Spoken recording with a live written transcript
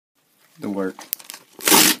The work.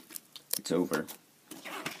 It's over.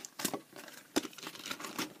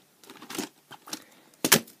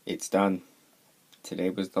 It's done. Today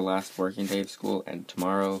was the last working day of school, and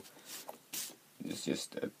tomorrow is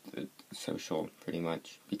just a social, pretty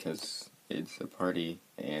much, because it's a party,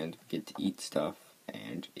 and we get to eat stuff,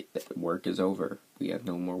 and work is over. We have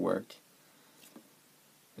no more work.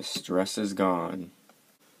 The stress is gone.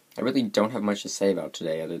 I really don't have much to say about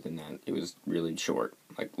today other than that it was really short.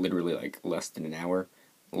 Like, literally, like, less than an hour.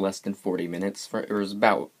 Less than 40 minutes. It was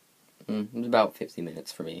about 50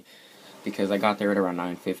 minutes for me. Because I got there at around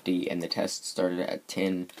 9:50, and the test started at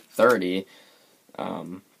 10:30.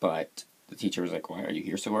 But the teacher was like, "Why are you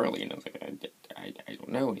here so early?" And I was like, I don't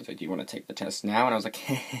know. And he's like, "Do you want to take the test now?" And I was like,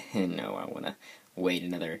 "No, I want to wait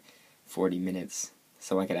another 40 minutes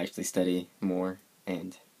so I could actually study more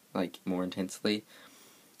and, like, more intensely."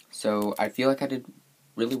 So I feel like I did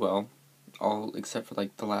really well, all except for,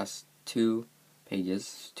 like, the last 2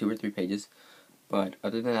 or 3 pages. But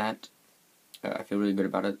other than that, I feel really good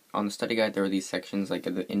about it. On the study guide, there were these sections, like,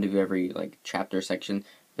 at the end of every, like, chapter section,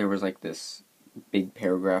 there was, like, this big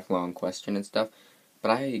paragraph-long question and stuff,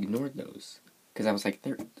 but I ignored those, because I was like,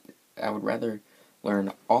 I would rather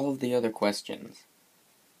learn all of the other questions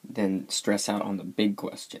than stress out on the big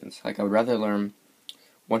questions. Like, I would rather learn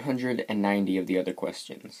 190 of the other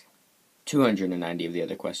questions, 290 of the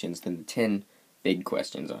other questions, than the 10 big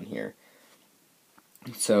questions on here.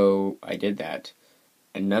 So, I did that.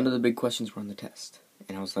 And none of the big questions were on the test.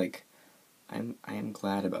 And I was like, I am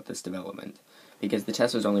glad about this development. Because the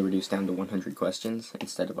test was only reduced down to 100 questions,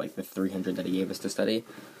 instead of, like, the 300 that he gave us to study.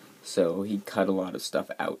 So he cut a lot of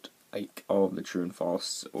stuff out. Like, all of the true and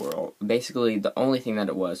false, basically, the only thing that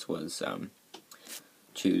it was,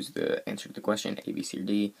 choose the answer to the question, A, B, C, or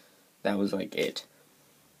D. That was, like, it.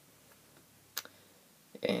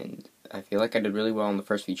 And I feel like I did really well in the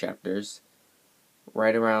first few chapters.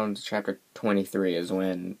 Right around chapter 23 is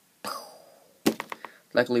when,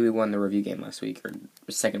 luckily we won the review game last week, or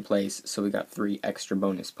second place, so we got 3 extra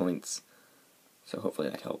bonus points. So hopefully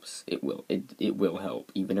that helps. It will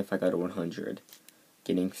help, even if I got a 100.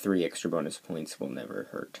 Getting 3 extra bonus points will never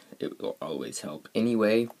hurt. It will always help.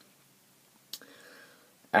 Anyway,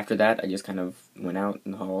 after that, I just kind of went out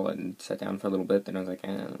in the hall and sat down for a little bit, then I was like,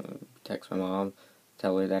 text my mom,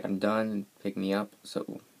 tell her that I'm done, and pick me up.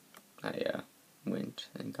 So I went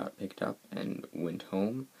and got picked up and went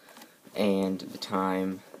home, and the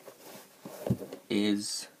time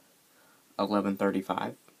is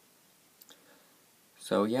 11:35.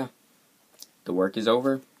 So yeah, the work is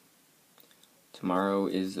over. Tomorrow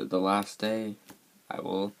is the last day. I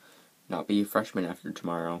will not be a freshman after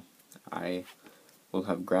tomorrow. I will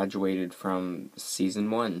have graduated from season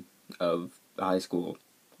 1 of high school.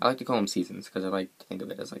 I like to call them seasons because I like to think of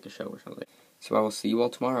it as like a show or something. So I will see you all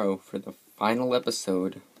tomorrow for the final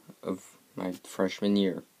episode of my freshman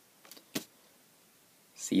year.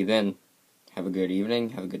 See you then. Have a good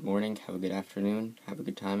evening, have a good morning, have a good afternoon, have a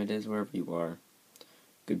good time it is wherever you are.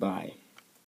 Goodbye.